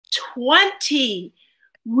20.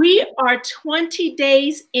 We are 20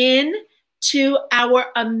 days in to our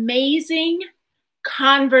amazing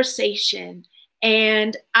conversation.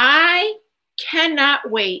 And I cannot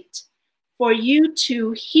wait for you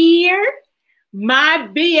to hear my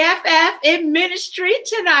BFF in ministry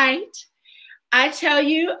tonight. I tell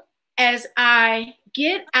you, as I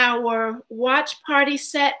get our watch party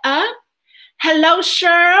set up, hello,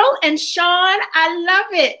 Cheryl and Sean. I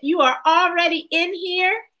love it. You are already in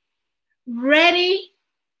here, ready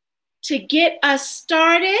to get us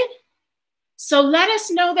started. So let us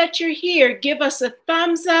know that you're here. Give us a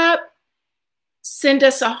thumbs up. Send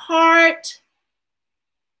us a heart.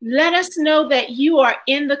 Let us know that you are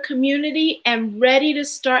in the community and ready to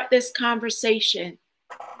start this conversation.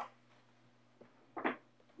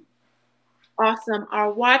 Awesome.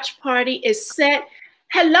 Our watch party is set.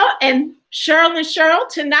 Hello, and Cheryl,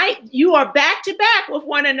 tonight you are back to back with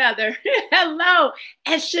one another. Hello.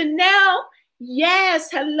 And Chanel, yes,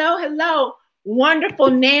 hello.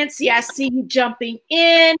 Wonderful, Nancy. I see you jumping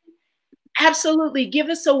in. Absolutely. Give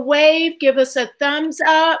us a wave. Give us a thumbs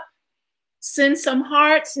up. Send some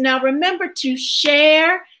hearts. Now remember to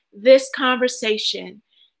share this conversation.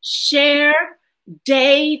 Share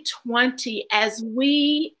day 20 as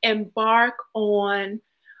we embark on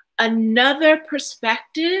another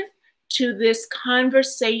perspective to this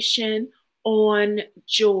conversation on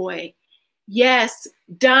joy. Yes,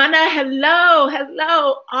 Donna,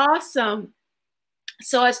 hello. Awesome.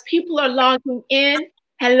 So as people are logging in,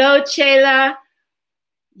 hello, Chela.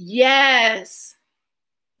 Yes.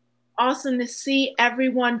 Awesome to see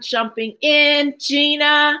everyone jumping in.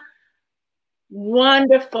 Gina,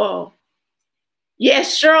 wonderful.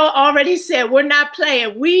 Yes, Cheryl already said we're not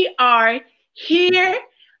playing. We are here.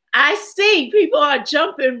 I see people are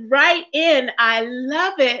jumping right in. I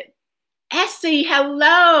love it. Essie,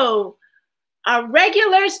 hello. Our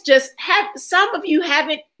regulars just have, some of you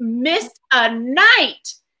haven't missed a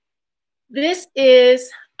night. This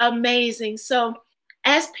is amazing. So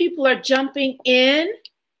as people are jumping in,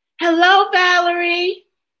 hello, Valerie.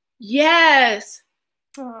 Yes.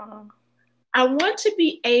 Aww. I want to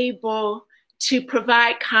be able to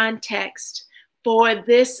provide context for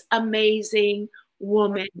this amazing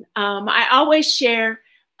woman. I always share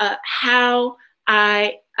how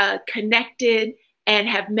I connected and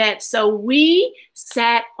have met. So we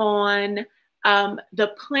sat on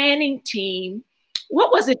the planning team.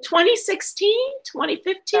 What was it, 2016,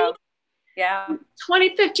 2015? Yeah.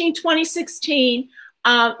 2015, 2016,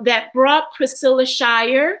 that brought Priscilla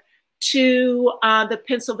Shirer to the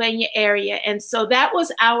Pennsylvania area. And so that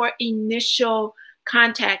was our initial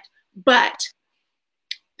contact. But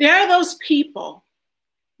there are those people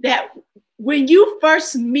that when you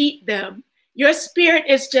first meet them, your spirit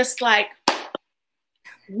is just like,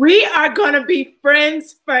 we are going to be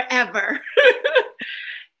friends forever.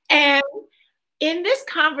 And in this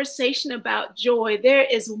conversation about joy, there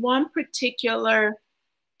is one particular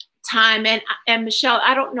time, and Michelle,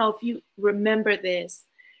 I don't know if you remember this,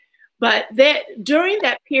 but during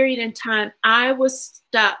that period in time, I was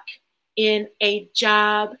stuck in a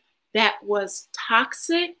job that was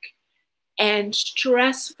toxic and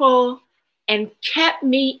stressful and kept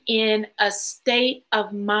me in a state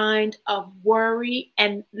of mind of worry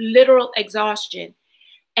and literal exhaustion.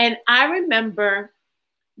 And I remember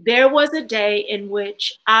there was a day in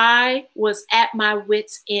which I was at my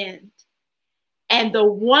wit's end. And the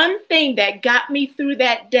one thing that got me through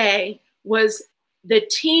that day was the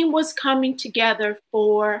team was coming together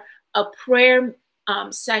for a prayer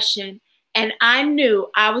session. And I knew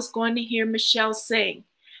I was going to hear Michelle sing.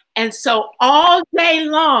 And so all day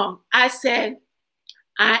long, I said,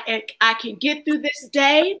 I can get through this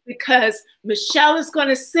day because Michelle is going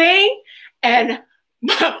to sing. And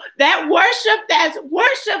that worship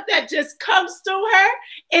that just comes through her,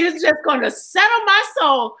 it is just going to settle my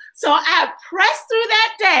soul. So I pressed through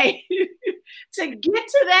that day to get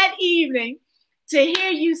to that evening, to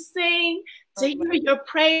hear you sing, to hear your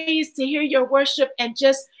praise, to hear your worship, and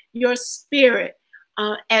just your spirit.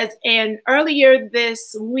 And earlier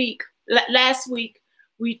this week, last week,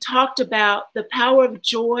 we talked about the power of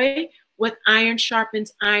joy with iron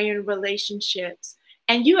sharpens iron relationships.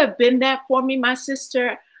 And you have been that for me, my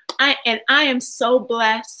sister. I am so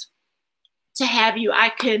blessed to have you. I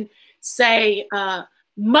can say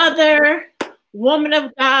mother, woman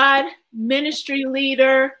of God, ministry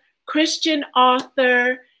leader, Christian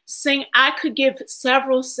author, sing. I could give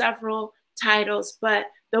several titles, but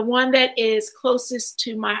the one that is closest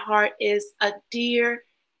to my heart is a dear,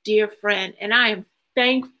 dear friend. And I am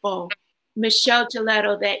thankful, Michelle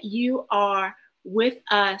Gilletto, that you are with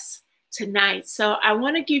us tonight. So I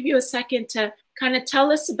want to give you a second to kind of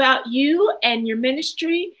tell us about you and your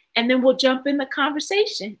ministry, and then we'll jump in the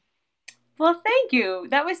conversation. Well, thank you.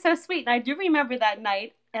 That was so sweet. And I do remember that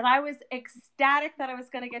night, and I was ecstatic that I was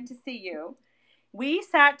going to get to see you. We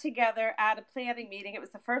sat together at a planning meeting. It was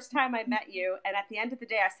the first time I met you. And at the end of the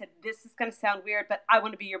day, I said, this is going to sound weird, but I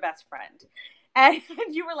want to be your best friend. And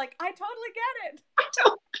you were like, I totally get it.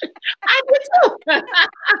 I do too.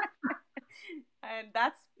 And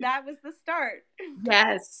that was the start.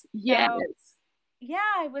 Yes. Yes. So,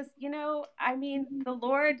 yeah, it was, I mean, the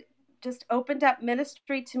Lord just opened up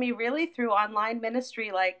ministry to me really through online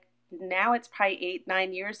ministry. Like now it's probably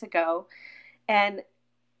 8-9 years ago. And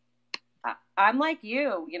I'm like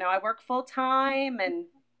you, I work full time, and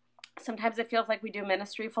sometimes it feels like we do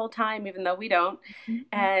ministry full time, even though we don't. Mm-hmm.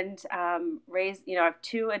 And I have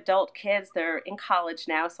 2 adult kids. They're in college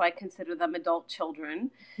now, so I consider them adult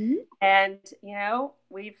children. Mm-hmm. And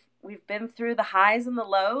we've been through the highs and the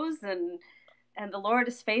lows, and the Lord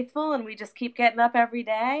is faithful, and we just keep getting up every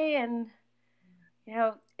day, and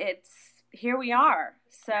it's here we are.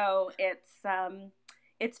 So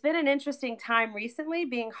it's been an interesting time recently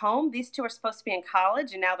being home. These 2 are supposed to be in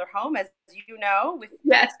college, and now they're home, as you know, with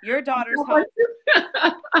your daughter's home.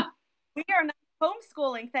 We are not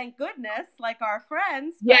homeschooling, thank goodness, like our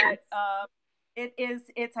friends. Yes.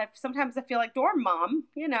 But sometimes I feel like dorm mom,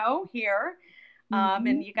 here. Mm-hmm.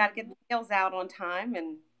 And you got to get the meals out on time,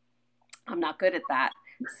 and I'm not good at that.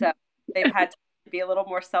 So they've had to be a little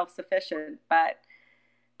more self-sufficient, but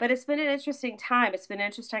it's been an interesting time. It's been an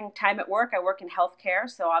interesting time at work. I work in healthcare,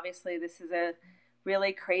 so obviously this is a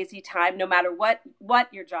really crazy time. No matter what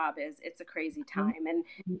your job is, it's a crazy time.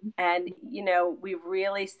 And we've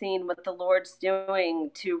really seen what the Lord's doing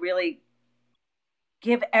to really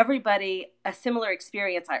give everybody a similar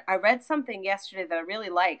experience. I read something yesterday that I really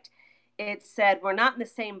liked. It said, we're not in the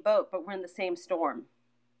same boat, but we're in the same storm.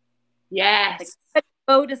 Yes. Like,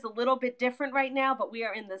 boat is a little bit different right now, but we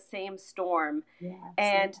are in the same storm. Yes.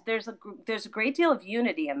 And there's a great deal of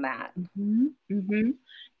unity in that. Mm-hmm. Mm-hmm.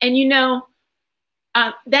 And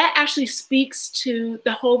that actually speaks to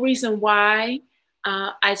the whole reason why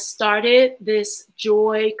I started this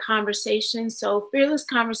Joy Conversation. So Fearless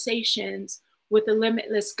Conversations with a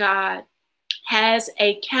Limitless God has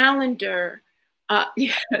a calendar.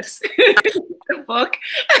 Yes, the book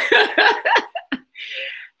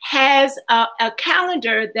has a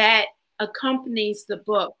calendar that accompanies the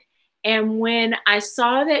book. And when I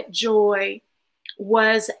saw that joy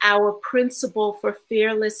was our principle for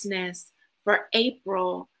fearlessness for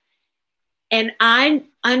April, and I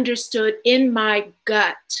understood in my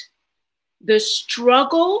gut the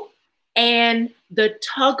struggle and the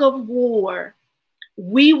tug of war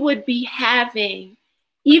we would be having,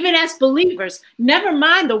 even as believers, never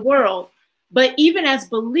mind the world, but even as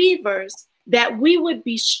believers, that we would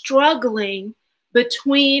be struggling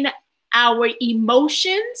between our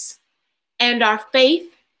emotions and our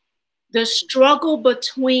faith, the struggle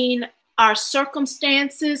between our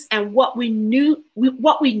circumstances and what we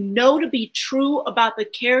know to be true about the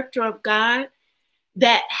character of God,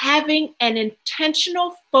 that having an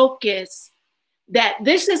intentional focus that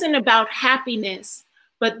this isn't about happiness,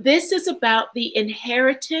 but this is about the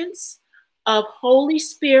inheritance of Holy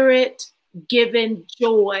Spirit given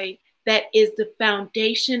joy that is the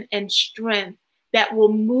foundation and strength that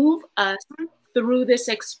will move us through this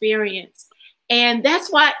experience. And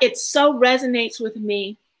that's why it so resonates with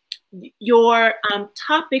me, your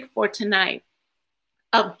topic for tonight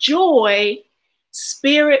of joy,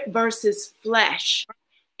 spirit versus flesh.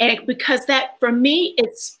 And because that, for me,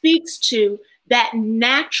 it speaks to that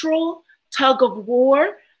natural tug of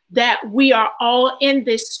war that we are all in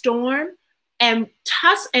this storm, and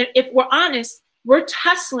if we're honest, we're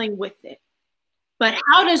tussling with it. But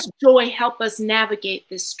how does joy help us navigate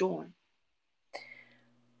this storm?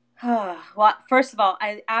 Well, first of all,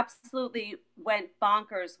 I absolutely went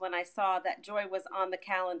bonkers when I saw that joy was on the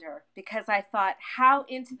calendar, because I thought how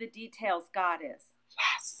into the details God is.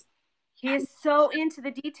 Yes. He is so into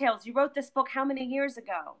the details. You wrote this book how many years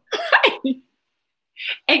ago?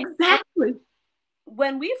 Exactly.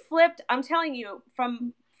 When we flipped, I'm telling you,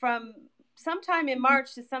 from sometime in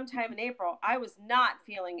March to sometime in April, I was not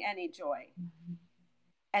feeling any joy.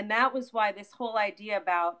 And that was why this whole idea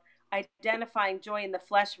about identifying joy in the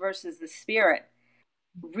flesh versus the spirit,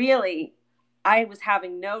 really, I was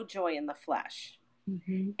having no joy in the flesh.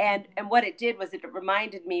 Mm-hmm. And what it did was it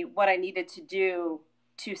reminded me what I needed to do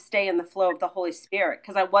to stay in the flow of the Holy Spirit,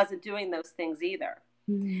 because I wasn't doing those things either.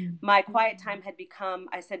 Mm-hmm. My quiet time had become,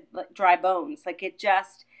 I said, like dry bones. Like it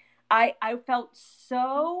just, I felt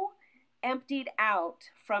so emptied out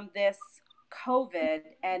from this COVID,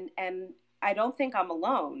 and I don't think I'm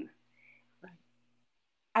alone.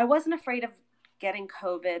 I wasn't afraid of getting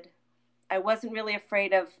COVID. I wasn't really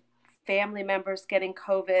afraid of family members getting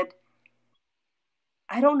COVID.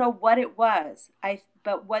 I don't know what it was.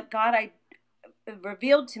 But what God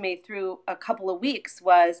revealed to me through a couple of weeks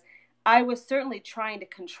was I was certainly trying to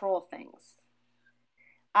control things.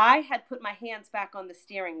 I had put my hands back on the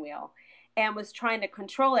steering wheel and was trying to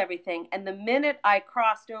control everything. And the minute I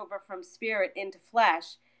crossed over from spirit into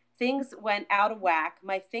flesh, things went out of whack.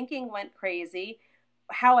 My thinking went crazy.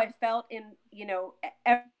 How I felt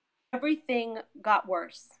everything got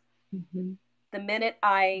worse. Mm-hmm. The minute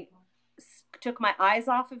I took my eyes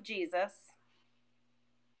off of Jesus,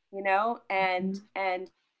 and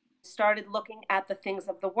started looking at the things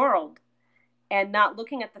of the world and not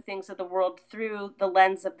looking at the things of the world through the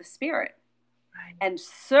lens of the spirit. Right. And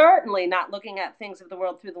certainly not looking at things of the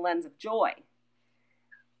world through the lens of joy.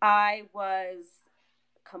 I was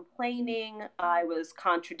complaining, I was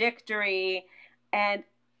contradictory, and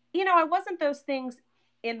I wasn't those things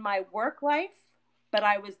in my work life, but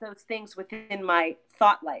I was those things within my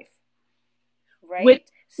thought life. Right?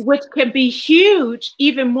 Which can be huge,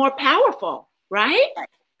 even more powerful, right?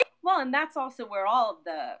 Well, and that's also where all of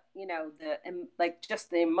the,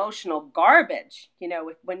 just the emotional garbage,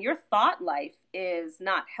 when your thought life is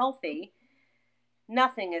not healthy,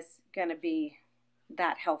 nothing is going to be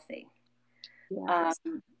that healthy. Yes.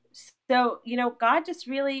 So, God just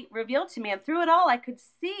really revealed to me, and through it all, I could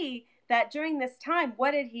see that during this time,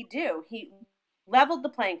 what did he do? He leveled the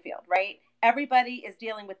playing field, right? Everybody is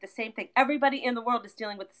dealing with the same thing. Everybody in the world is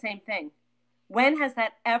dealing with the same thing. When has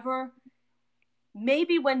that ever?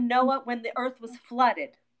 Maybe when the earth was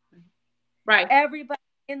flooded. Right. Everybody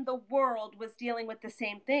in the world was dealing with the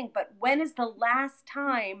same thing. But when is the last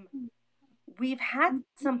time we've had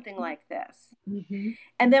something like this? Mm-hmm.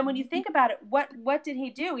 And then when you think about it, what did he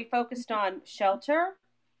do? He focused on shelter,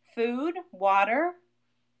 food, water.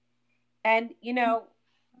 And,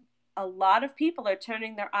 a lot of people are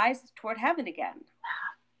turning their eyes toward heaven again.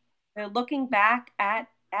 They're looking back at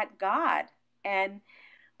God, and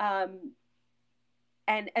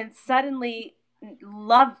suddenly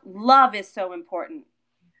love is so important.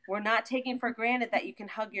 We're not taking for granted that you can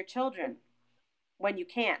hug your children when you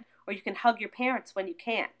can't, or you can hug your parents when you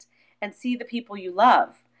can't, and see the people you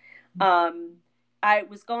love. I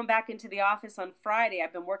was going back into the office on Friday.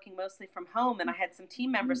 I've been working mostly from home, and I had some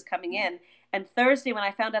team members coming in. And Thursday, when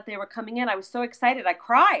I found out they were coming in, I was so excited. I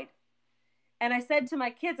cried. And I said to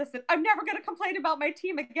my kids, I said, I'm never going to complain about my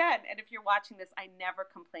team again. And if you're watching this, I never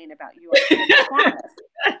complain about you.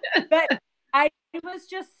 But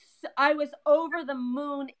I was over the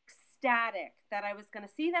moon ecstatic that I was going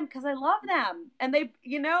to see them, because I love them. And they,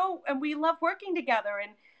 and we love working together.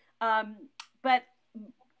 And, but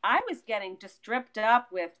I was getting just dripped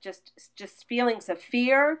up with just feelings of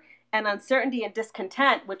fear and uncertainty and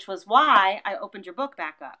discontent, which was why I opened your book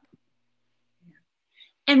back up.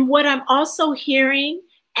 And what I'm also hearing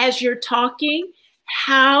as you're talking,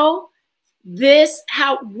 how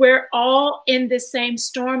we're all in the same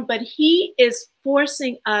storm, but he is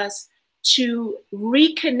forcing us to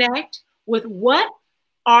reconnect with what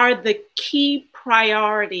are the key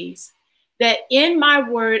priorities that in my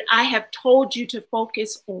word I have told you to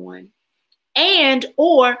focus on and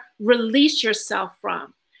or release yourself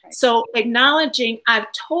from. Right. So acknowledging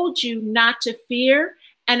I've told you not to fear,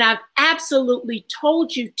 and I've absolutely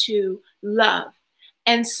told you to love.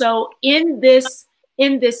 And so in this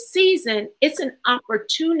season, it's an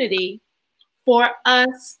opportunity for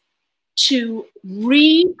us to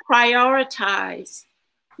reprioritize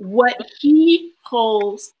what he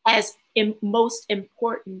holds as most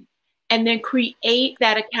important, and then create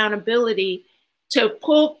that accountability to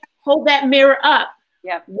hold that mirror up.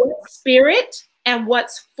 Yep. What's spirit and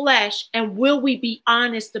what's flesh, and will we be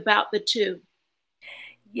honest about the two?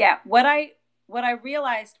 Yeah, what I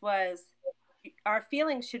realized was our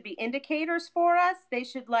feelings should be indicators for us. They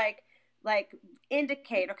should like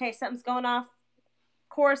indicate, okay, something's going off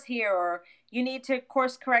course here, or you need to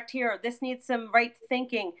course correct here, or this needs some right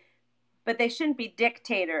thinking. But they shouldn't be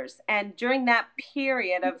dictators. And during that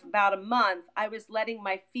period of about a month, I was letting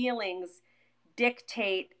my feelings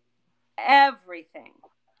dictate everything.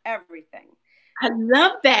 I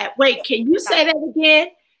love that. Wait, can you say that again?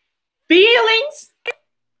 Feelings?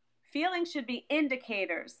 Feelings should be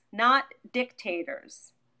indicators, not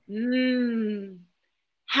dictators.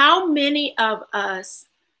 How many of us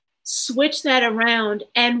switch that around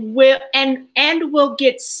and will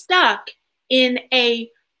get stuck in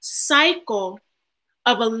a cycle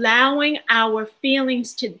of allowing our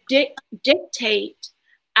feelings to dictate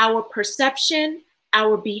our perception,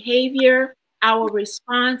 our behavior, our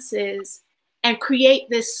responses, and create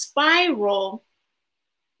this spiral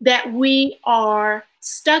that we are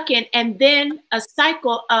stuck in, and then a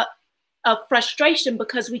cycle of frustration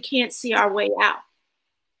because we can't see our way out.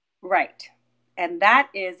 Right. And that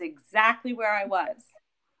is exactly where I was.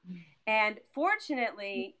 And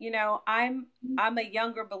fortunately, you know, I'm a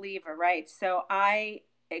younger believer, right? So I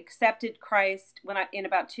accepted Christ in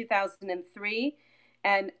about 2003,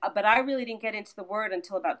 but I really didn't get into the Word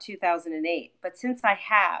until about 2008. But since I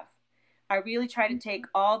really try to take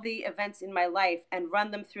all the events in my life and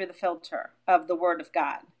run them through the filter of the Word of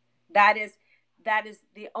God. That is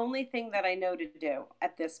the only thing that I know to do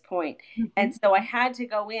at this point. Mm-hmm. And so I had to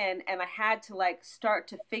go in and I had to like start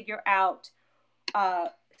to figure out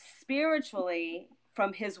spiritually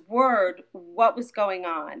from His Word what was going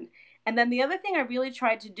on. And then the other thing I really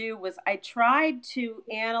tried to do was I tried to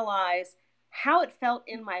analyze how it felt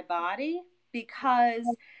in my body, because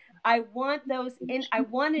I want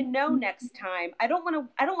to know next time. I don't want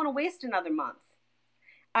to waste another month.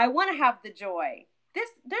 I want to have the joy.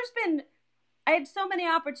 I had so many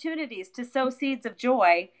opportunities to sow seeds of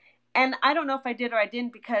joy, and I don't know if I did or I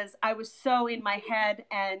didn't, because I was so in my head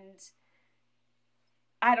and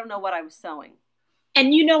I don't know what I was sowing.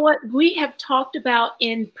 And you know what? We have talked about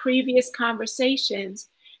in previous conversations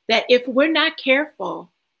that if we're not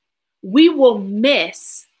careful, we will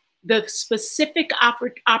miss the specific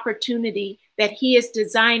opportunity that He is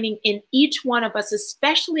designing in each one of us,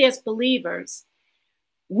 especially as believers.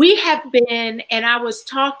 We have been, and I was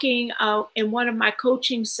talking in one of my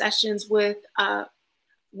coaching sessions with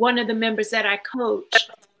one of the members that I coach.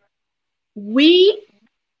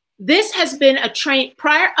 This has been a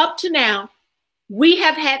prior up to now. We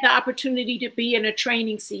have had the opportunity to be in a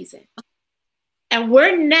training season, and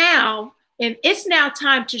it's now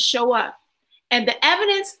time to show up. And the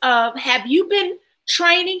evidence of, have you been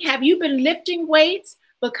training? Have you been lifting weights?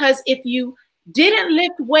 Because if you didn't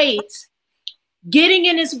lift weights, getting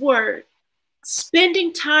in His Word,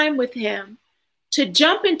 spending time with Him, to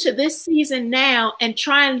jump into this season now and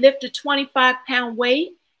try and lift a 25-pound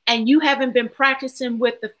weight, and you haven't been practicing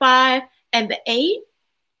with the 5 and the 8,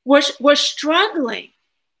 we're struggling.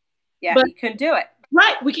 Yeah, but you couldn't do it.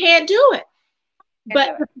 Right, we can't do it.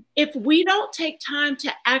 But if we don't take time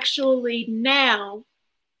to actually now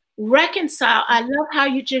reconcile, I love how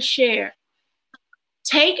you just shared,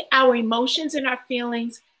 take our emotions and our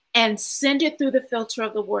feelings and send it through the filter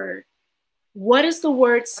of the Word. What is the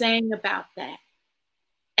Word saying about that?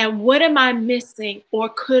 And what am I missing, or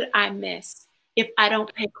could I miss, if I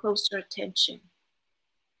don't pay closer attention?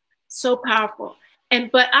 So powerful.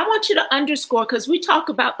 But I want you to underscore, because we talk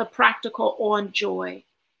about the practical on joy.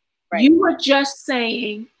 Right. You were just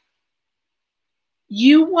saying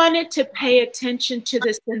you wanted to pay attention to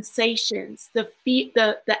the sensations, the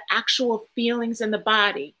actual feelings in the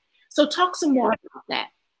body. So talk some more about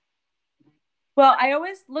that. Well, I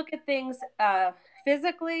always look at things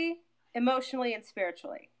physically, emotionally, and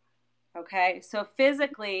spiritually. Okay. So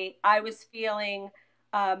physically, I was feeling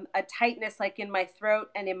a tightness like in my throat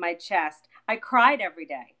and in my chest. I cried every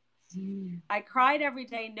day. I cried every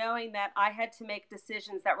day knowing that I had to make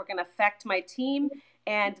decisions that were going to affect my team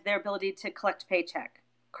and their ability to collect a paycheck.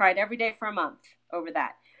 Cried every day for a month over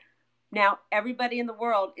that. Now, everybody in the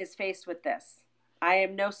world is faced with this. I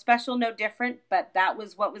am no special, no different, but that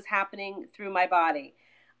was what was happening through my body.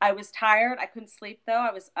 I was tired. I couldn't sleep though.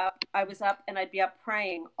 I was up and I'd be up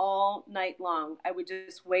praying all night long. I would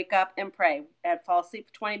just wake up and pray. I'd fall asleep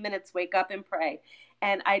for 20 minutes, wake up and pray.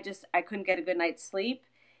 And I couldn't get a good night's sleep.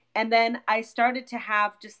 And then I started to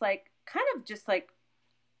have I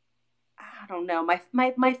don't know, my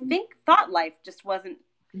thought life just wasn't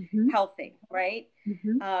healthy, right?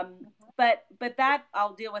 But that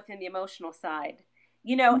I'll deal with in the emotional side,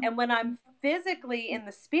 you know. And when I'm physically in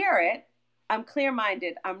the spirit, I'm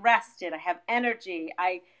clear-minded, I'm rested, I have energy,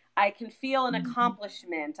 I can feel an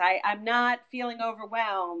accomplishment. I'm not feeling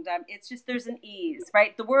overwhelmed. It's just, there's an ease,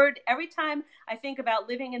 right? The word, every time I think about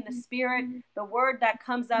living in the spirit, the word that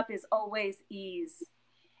comes up is always ease,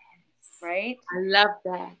 right? I love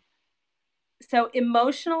that. So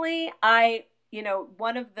emotionally,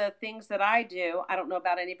 one of the things that I do, I don't know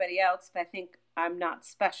about anybody else, but I think I'm not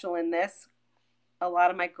special in this. A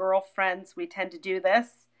lot of my girlfriends, we tend to do this.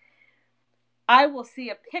 I will see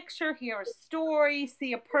a picture, hear a story,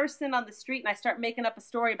 see a person on the street, and I start making up a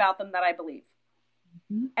story about them that I believe.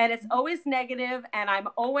 And it's always negative, and I'm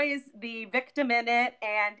always the victim in it,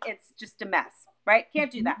 and it's just a mess, right?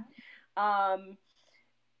 Can't do that.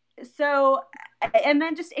 And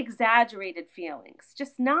then just exaggerated feelings,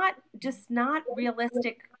 just not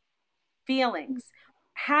realistic feelings,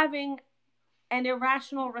 having an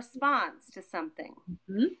irrational response to something.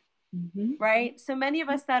 right? So many of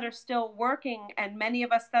us that are still working and many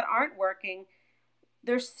of us that aren't working,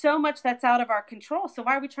 there's so much that's out of our control. So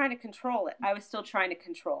why are we trying to control it? I was still trying to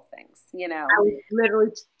control things, you know? I was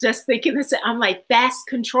literally just thinking this. I'm like, that's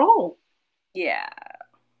control. Yeah.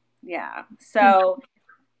 Yeah. So,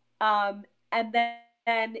 and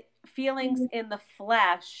then feelings in the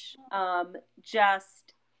flesh,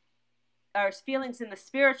 or feelings in the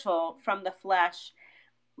spiritual from the flesh.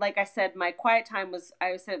 Like I said, my quiet time was,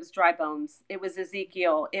 I said it was dry bones. It was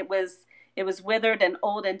Ezekiel. It was withered and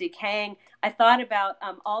old and decaying. I thought about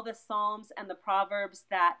all the Psalms and the Proverbs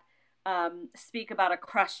that speak about a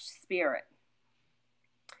crushed spirit.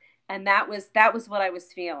 And that was what I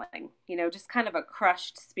was feeling, you know, just kind of a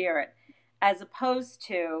crushed spirit, as opposed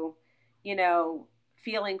to, you know,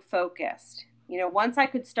 feeling focused. You know, once I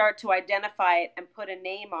could start to identify it and put a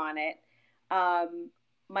name on it,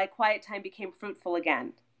 my quiet time became fruitful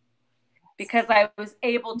again, because I was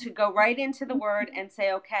able to go right into the word and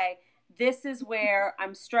say, okay, this is where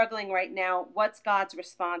I'm struggling right now. What's God's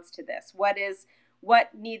response to this? What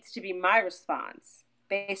needs to be my response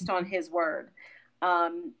based on his word?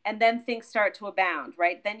 And then things start to abound,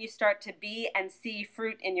 right? Then you start to be and see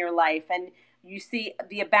fruit in your life, and you see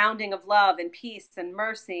the abounding of love and peace and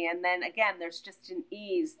mercy. And then again, there's just an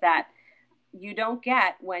ease that you don't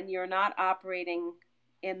get when you're not operating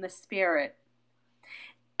in the Spirit.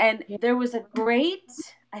 And there was a great,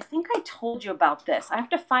 I think I told you about this. I have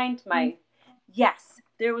to find yes,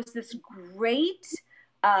 there was this great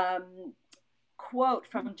quote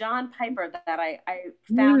from John Piper that I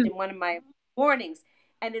found in one of my warnings.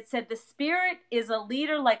 And it said, "The Spirit is a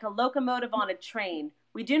leader like a locomotive on a train.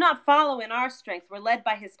 We do not follow in our strength. We're led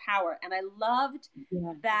by his power." And I loved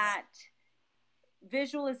that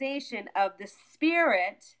visualization of the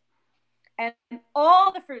Spirit and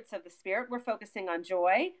all the fruits of the Spirit. We're focusing on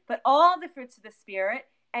joy, but all the fruits of the Spirit.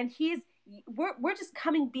 And we're just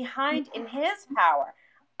coming behind in his power.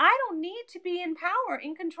 I don't need to be in power,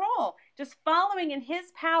 in control, just following in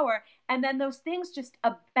his power. And then those things just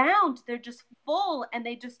abound. They're just full, and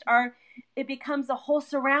they just are, it becomes a whole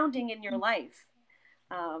surrounding in your life.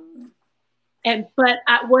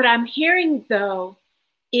 What I'm hearing though,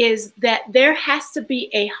 is that there has to be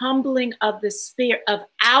a humbling of the spirit, of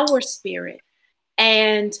our spirit,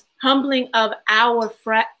 and humbling of our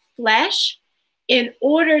flesh in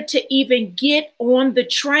order to even get on the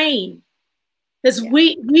train. Because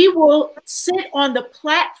we will sit on the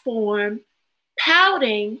platform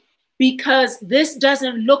pouting because this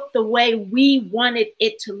doesn't look the way we wanted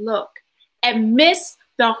it to look, and miss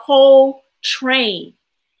the whole train.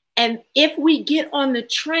 And if we get on the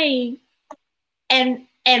train and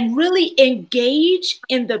really engage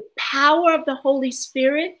in the power of the Holy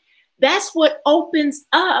Spirit, that's what opens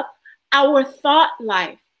up our thought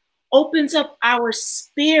life, opens up our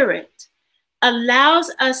spirit,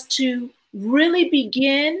 allows us to really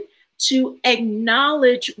begin to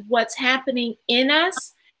acknowledge what's happening in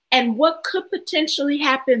us and what could potentially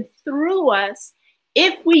happen through us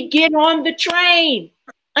if we get on the train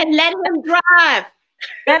and let him drive.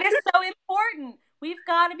 That is so important. We've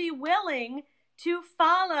got to be willing to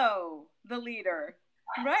follow the leader.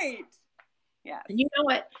 Right. Yeah. You know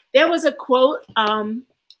what? There was a quote, and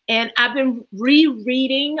I've been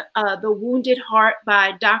rereading The Wounded Heart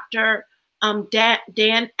by Dr.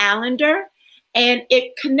 Dan Allender, and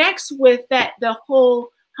it connects with that, the whole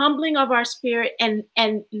humbling of our spirit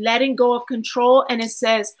and letting go of control. And it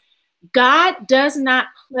says, God does not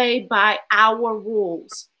play by our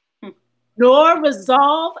rules, nor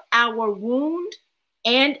resolve our wound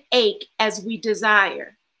and ache as we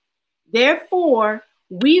desire. Therefore,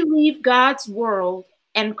 we leave God's world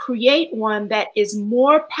and create one that is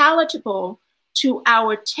more palatable to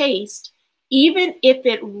our taste, even if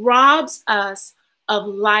it robs us of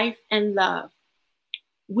life and love.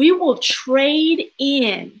 We will trade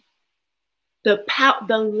in the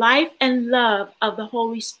life and love of the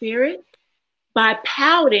Holy Spirit by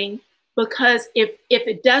pouting, because if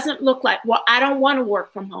it doesn't look like, well, I don't want to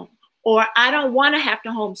work from home, or I don't want to have to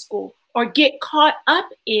homeschool, or get caught up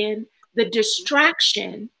in the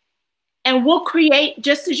distraction, and we'll create,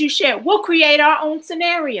 just as you shared, we'll create our own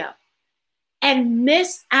scenario and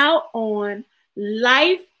miss out on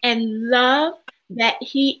life and love that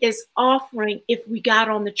he is offering if we got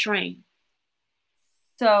on the train.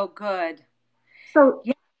 So good. So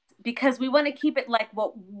yes, because we want to keep it like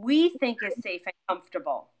what we think is safe and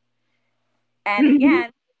comfortable. And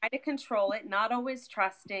again, try to control it, not always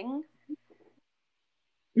trusting.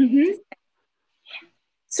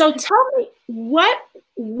 So tell me,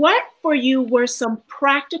 what for you were some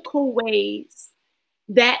practical ways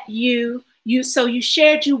that you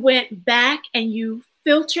shared you went back and you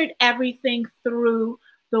filtered everything through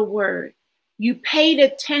the word. You paid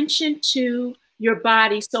attention to your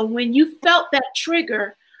body. So when you felt that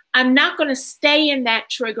trigger, I'm not going to stay in that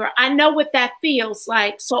trigger. I know what that feels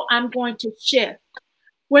like, so I'm going to shift.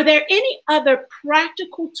 Were there any other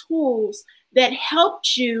practical tools that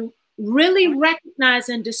helped you really recognize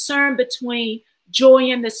and discern between joy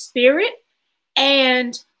in the spirit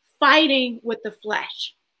and fighting with the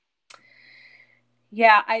flesh?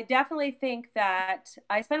 Yeah, I definitely think that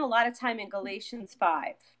I spent a lot of time in Galatians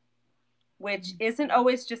 5, which isn't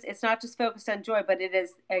always just, it's not just focused on joy, but it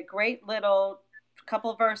is a great little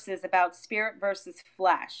couple verses about spirit versus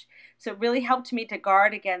flesh. So it really helped me to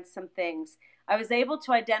guard against some things. I was able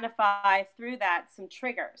to identify through that some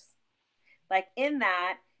triggers. Like in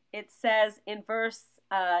that, it says in verse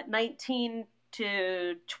 19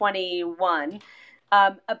 to 21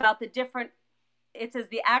 about the different, it says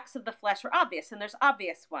the acts of the flesh are obvious, and there's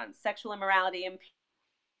obvious ones: sexual immorality,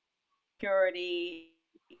 impurity,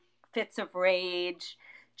 fits of rage,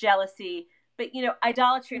 jealousy, but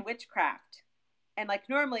idolatry and witchcraft. And like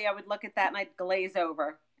normally I would look at that and I'd glaze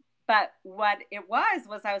over. But what it was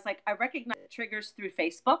I was like, I recognize triggers through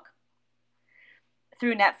Facebook,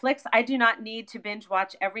 through Netflix. I do not need to binge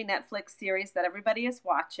watch every Netflix series that everybody is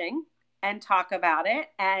watching and talk about it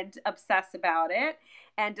and obsess about it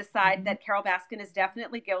and decide that Carol Baskin is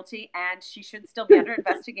definitely guilty and she should still be under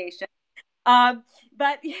investigation. But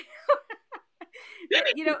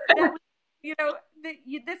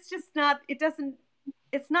that's just not, it doesn't,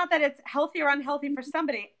 it's not that it's healthy or unhealthy for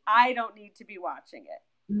somebody. I don't need to be watching it,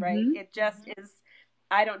 right? It just is,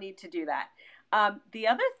 I don't need to do that. The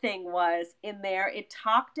other thing was in there, it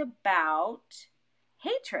talked about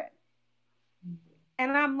hatred.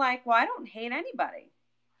 And I'm like, well, I don't hate anybody,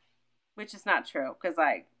 which is not true because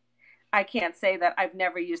I can't say that I've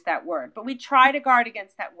never used that word, but we try to guard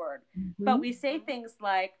against that word. But we say things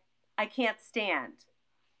like, I can't stand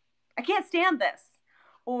this,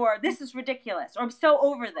 or this is ridiculous, or I'm so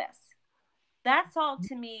over this. That's all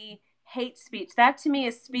to me hate speech. That to me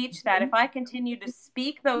is speech that if I continue to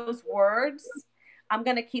speak those words, I'm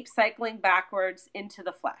going to keep cycling backwards into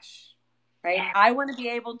the flesh, right? I want to be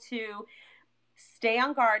able to stay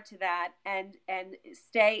on guard to that and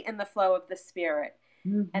stay in the flow of the spirit.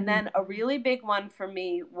 And then a really big one for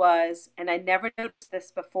me was, and I never noticed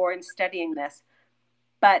this before in studying this,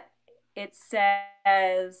 but it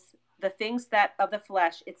says the things that of the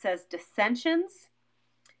flesh, it says dissensions.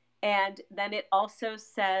 And then it also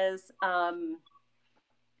says,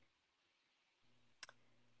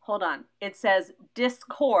 hold on, it says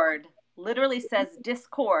discord, literally says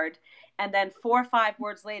discord. And then 4 or 5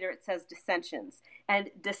 words later, it says dissensions.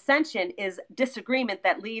 And dissension is disagreement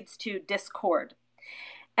that leads to discord.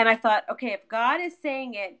 And I thought, okay, if God is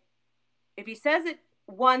saying it, if he says it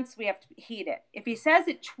once, we have to heed it. If he says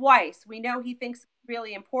it twice, we know he thinks it's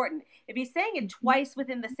really important. If he's saying it twice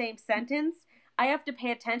within the same sentence, I have to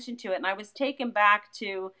pay attention to it. And I was taken back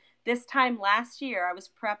to this time last year. I was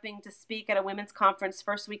prepping to speak at a women's conference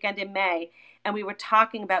first weekend in May, and we were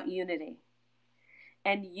talking about unity.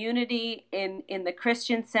 And unity in the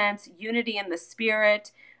Christian sense, unity in the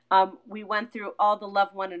spirit. We went through all the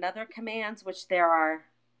love one another commands, which there are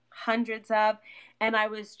hundreds of. And I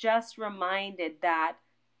was just reminded that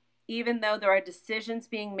even though there are decisions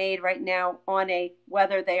being made right now on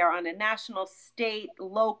whether they are on a national, state,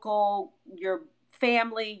 local, your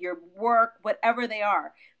family, your work, whatever they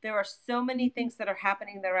are, there are so many things that are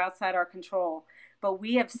happening that are outside our control, but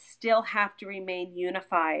we still have to remain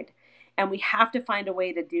unified, and we have to find a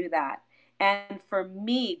way to do that. And for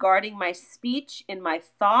me, guarding my speech in my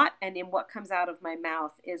thought and in what comes out of my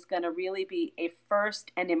mouth is going to really be a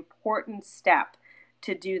first and important step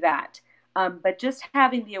to do that. But just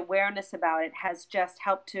having the awareness about it has just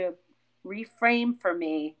helped to reframe for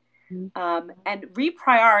me and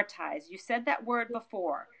reprioritize. You said that word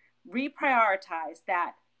before. Reprioritize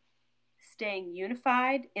that, staying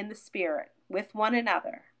unified in the spirit with one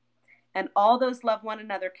another and all those love one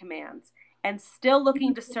another commands, and still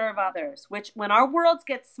looking to serve others, which when our worlds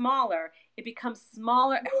get smaller, it becomes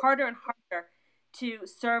smaller, harder and harder to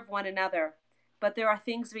serve one another. But there are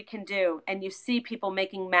things we can do. And you see people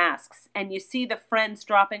making masks, and you see the friends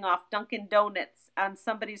dropping off Dunkin' Donuts on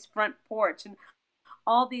somebody's front porch, and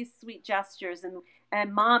all these sweet gestures,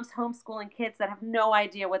 and moms homeschooling kids that have no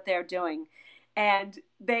idea what they're doing. And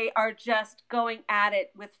they are just going at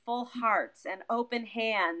it with full hearts and open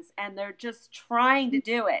hands, and they're just trying to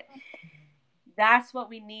do it. That's what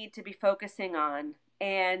we need to be focusing on,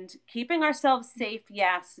 and keeping ourselves safe,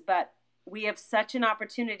 yes, but we have such an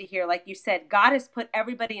opportunity here. Like you said, God has put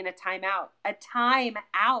everybody in a time out.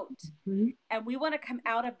 Mm-hmm. And we want to come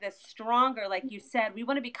out of this stronger. Like you said, we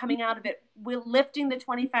want to be coming out of it. We're lifting the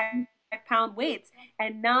 25-pound weights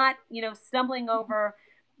and not, stumbling over,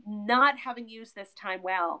 not having used this time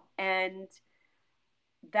well. And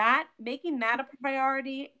that, making that a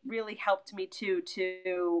priority really helped me too,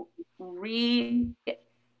 to refocus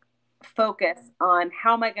on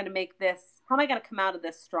how am I going to come out of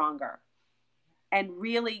this stronger and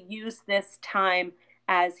really use this time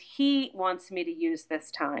as He wants me to use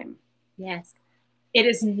this time. Yes. It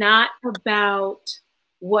is not about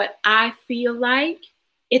what I feel like.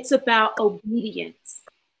 It's about obedience.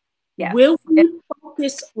 Yes. Will we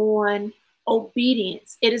focus on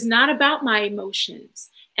obedience? It is not about my emotions.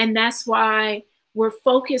 And that's why we're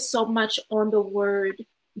focused so much on the word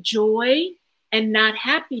joy and not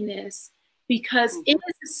happiness, because it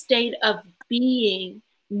is a state of being,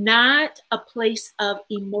 not a place of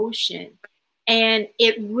emotion. And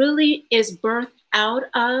it really is birthed out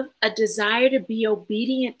of a desire to be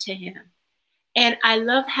obedient to Him. And I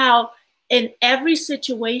love how in every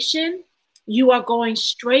situation, you are going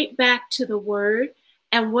straight back to the word.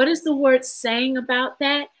 And what is the word saying about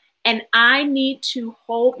that? And I need to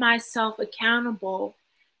hold myself accountable,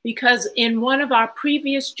 because in one of our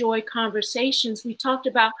previous joy conversations, we talked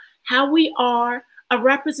about how we are a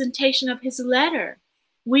representation of His letter.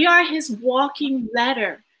 We are His walking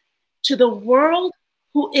letter to the world,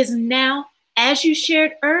 who is now, as you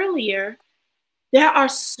shared earlier, there are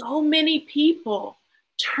so many people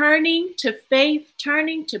turning to faith,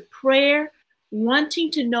 turning to prayer,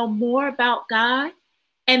 wanting to know more about God.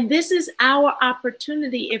 And this is our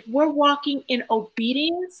opportunity, if we're walking in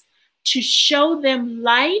obedience, to show them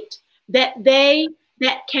light that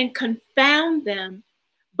can confound them,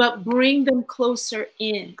 but bring them closer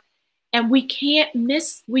in. And we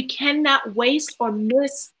cannot waste or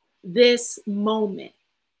miss this moment.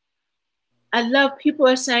 I love, people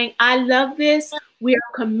are saying, I love this. We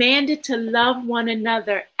are commanded to love one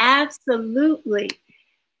another. Absolutely.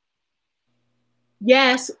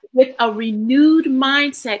 Yes, with a renewed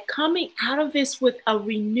mindset, coming out of this with a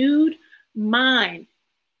renewed mind.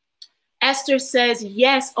 Esther says,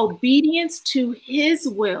 yes, obedience to His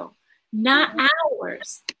will, not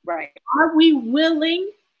ours. Right. Are we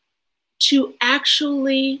willing to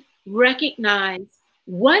actually recognize,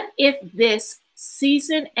 what if this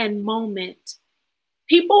season and moment?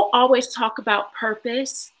 People always talk about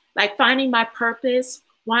purpose, like finding my purpose.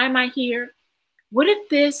 Why am I here? What if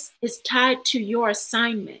this is tied to your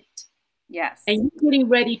assignment? Yes. And you're getting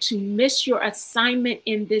ready to miss your assignment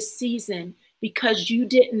in this season because you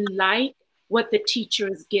didn't like what the teacher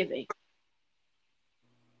is giving.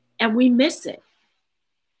 And we miss it.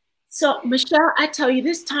 So, Michelle, I tell you,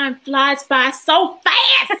 this time flies by so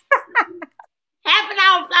fast. Half an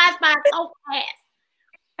hour flies by so fast.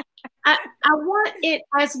 I want it,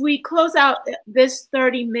 as we close out this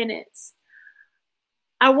 30 minutes,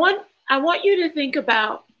 I want you to think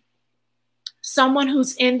about someone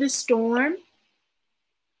who's in the storm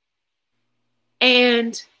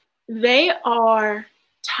and they are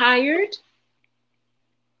tired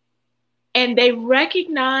and they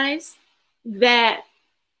recognize that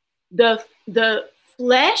the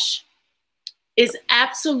flesh is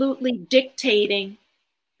absolutely dictating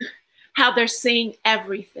how they're seeing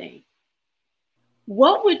everything.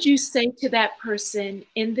 What would you say to that person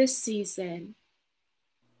in this season,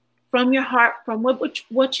 from your heart, from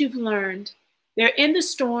what you've learned? They're in the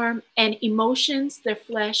storm and emotions, their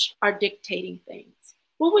flesh, are dictating things.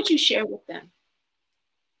 What would you share with them?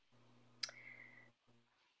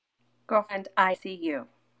 Girlfriend, I see you.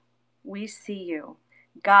 We see you.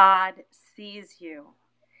 God sees you.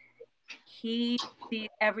 He sees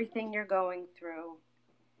everything you're going through.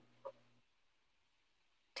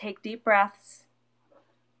 Take deep breaths.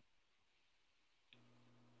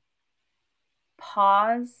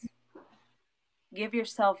 Pause. Give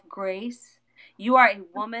yourself grace. You are a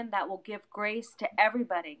woman that will give grace to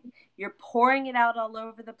everybody. You're pouring it out all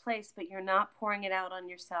over the place, but you're not pouring it out on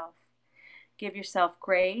yourself. Give yourself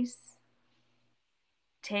grace.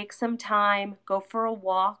 Take some time. Go for a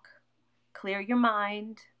walk. Clear your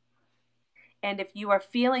mind. And if you are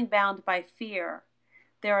feeling bound by fear,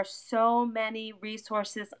 there are so many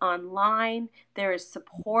resources online. There is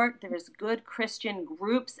support. There is good Christian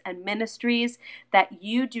groups and ministries that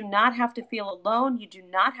you do not have to feel alone. You do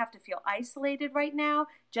not have to feel isolated right now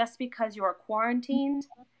just because you are quarantined.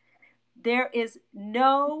 There is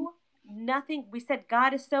nothing. We said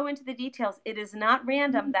God is so into the details. It is not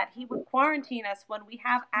random that He would quarantine us when we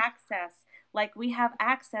have access like we have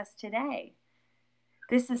access today.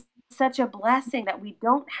 This is such a blessing that we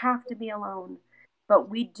don't have to be alone, but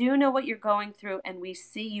we do know what you're going through and we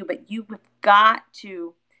see you, but you have got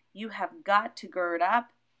to gird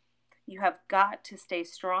up. You have got to stay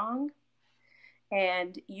strong.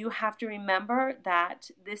 And you have to remember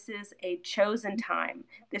that this is a chosen time.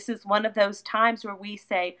 This is one of those times where we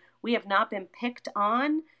say, we have not been picked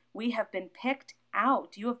on, we have been picked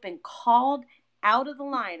out. You have been called out of the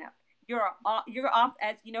lineup. You're off,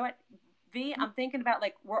 as you know what, V, I'm thinking about,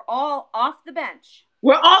 like, we're all off the bench.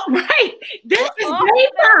 We're all right. This is game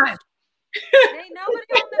time. There ain't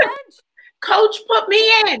nobody on the bench. Coach put me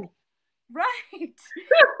in. Right.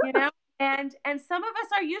 You know, and some of us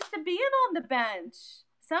are used to being on the bench.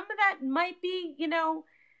 Some of that might be, you know,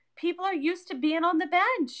 people are used to being on the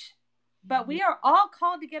bench. But we are all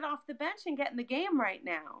called to get off the bench and get in the game right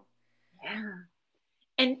now. Yeah.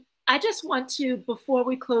 And I just want to, before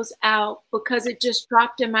we close out, because it just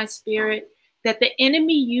dropped in my spirit, that the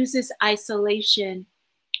enemy uses isolation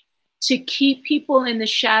to keep people in the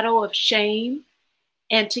shadow of shame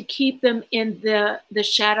and to keep them in the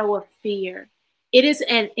shadow of fear. It is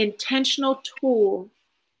an intentional tool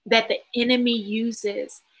that the enemy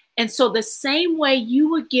uses. And so the same way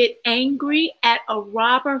you would get angry at a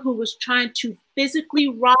robber who was trying to physically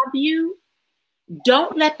rob you,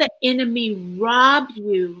 don't let the enemy rob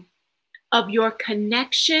you of your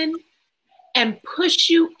connection and push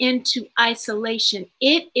you into isolation.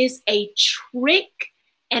 It is a trick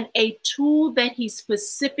and a tool that he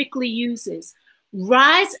specifically uses.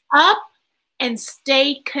 Rise up and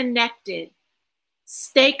stay connected.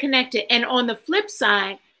 Stay connected. And on the flip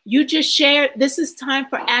side, you just shared, this is time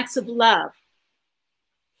for acts of love.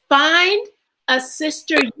 Find a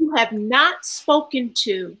sister you have not spoken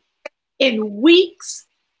to in weeks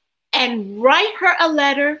and write her a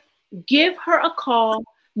letter, give her a call,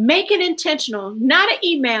 make it intentional, not an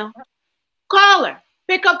email. Call her,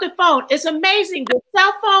 pick up the phone. It's amazing. The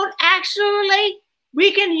cell phone, actually,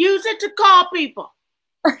 we can use it to call people.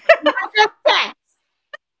 Not just text.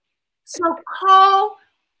 So call,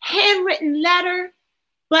 handwritten letter,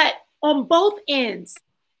 but on both ends,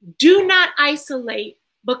 do not isolate,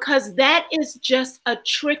 because that is just a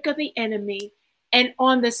trick of the enemy. And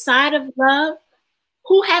on the side of love,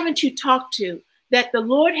 who haven't you talked to that the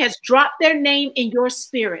Lord has dropped their name in your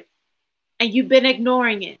spirit and you've been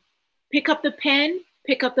ignoring it? Pick up the pen,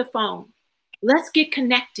 pick up the phone. Let's get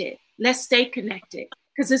connected. Let's stay connected,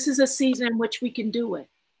 because this is a season in which we can do it.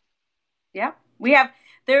 Yeah,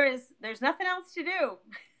 there's nothing else to do.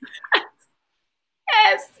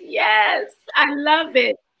 Yes, I love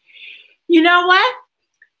it. You know what?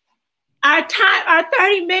 Our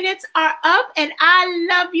 30 minutes are up, and I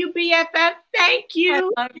love you, BFF. Thank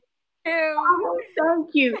you. I love you too. Oh,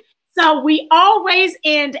 thank you. So we always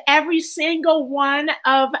end every single one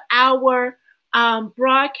of our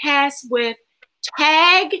broadcasts with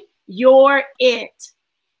tag your it.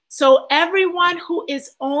 So everyone who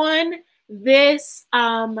is on this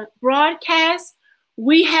broadcast,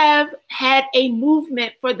 we have had a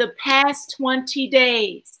movement for the past 20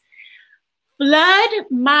 days. Flood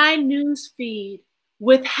my news feed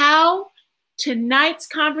with how tonight's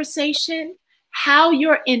conversation, how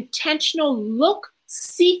your intentional look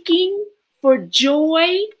seeking for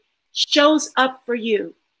joy shows up for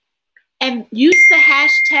you. And use the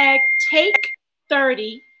hashtag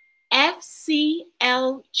Take30FCLG.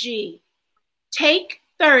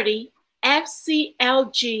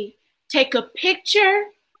 Take30FCLG. Take a picture,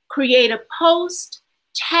 create a post,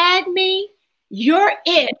 tag me, you're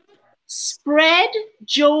it. Spread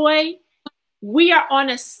joy. We are on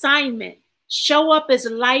assignment. Show up as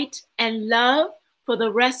light and love for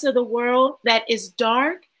the rest of the world that is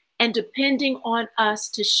dark and depending on us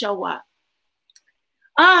to show up.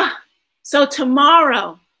 So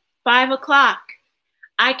tomorrow, 5 o'clock,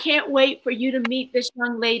 I can't wait for you to meet this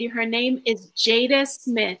young lady. Her name is Jada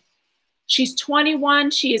Smith. She's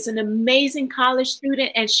 21. She is an amazing college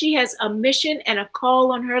student, and she has a mission and a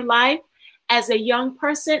call on her life as a young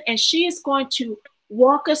person. And she is going to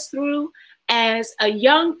walk us through, as a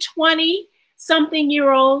young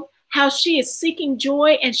 20-something-year-old, how she is seeking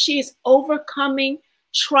joy and she is overcoming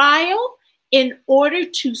trial in order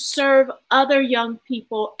to serve other young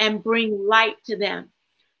people and bring light to them.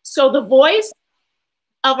 So the voice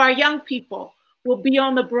of our young people will be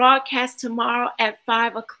on the broadcast tomorrow at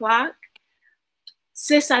 5 o'clock.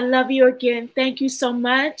 Sis, I love you again. Thank you so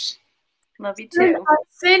much. Love you too.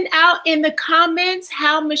 Send out in the comments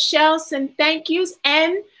how Michelle sent thank yous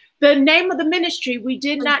and the name of the ministry. We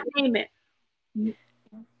did not name it.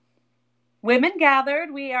 Women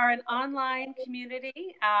Gathered. We are an online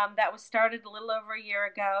community that was started a little over a year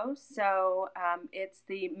ago. So it's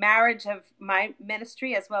the marriage of my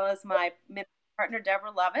ministry as well as my partner,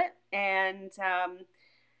 Deborah Lovett. And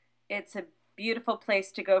it's a beautiful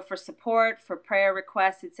place to go for support, for prayer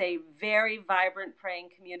requests. It's a very vibrant praying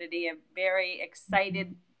community, a very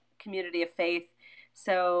excited community of faith.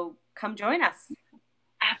 So come join us.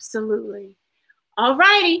 Absolutely. All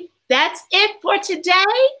righty. That's it for today.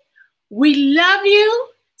 We love you.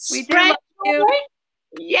 We do love you.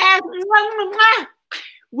 Yes.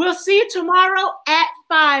 We'll see you tomorrow at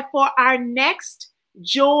 5 for our next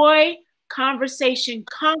joy conversation,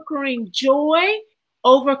 Conquering Joy,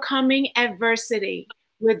 Overcoming Adversity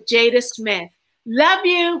with Jada Smith. Love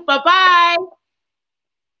you. Bye-bye.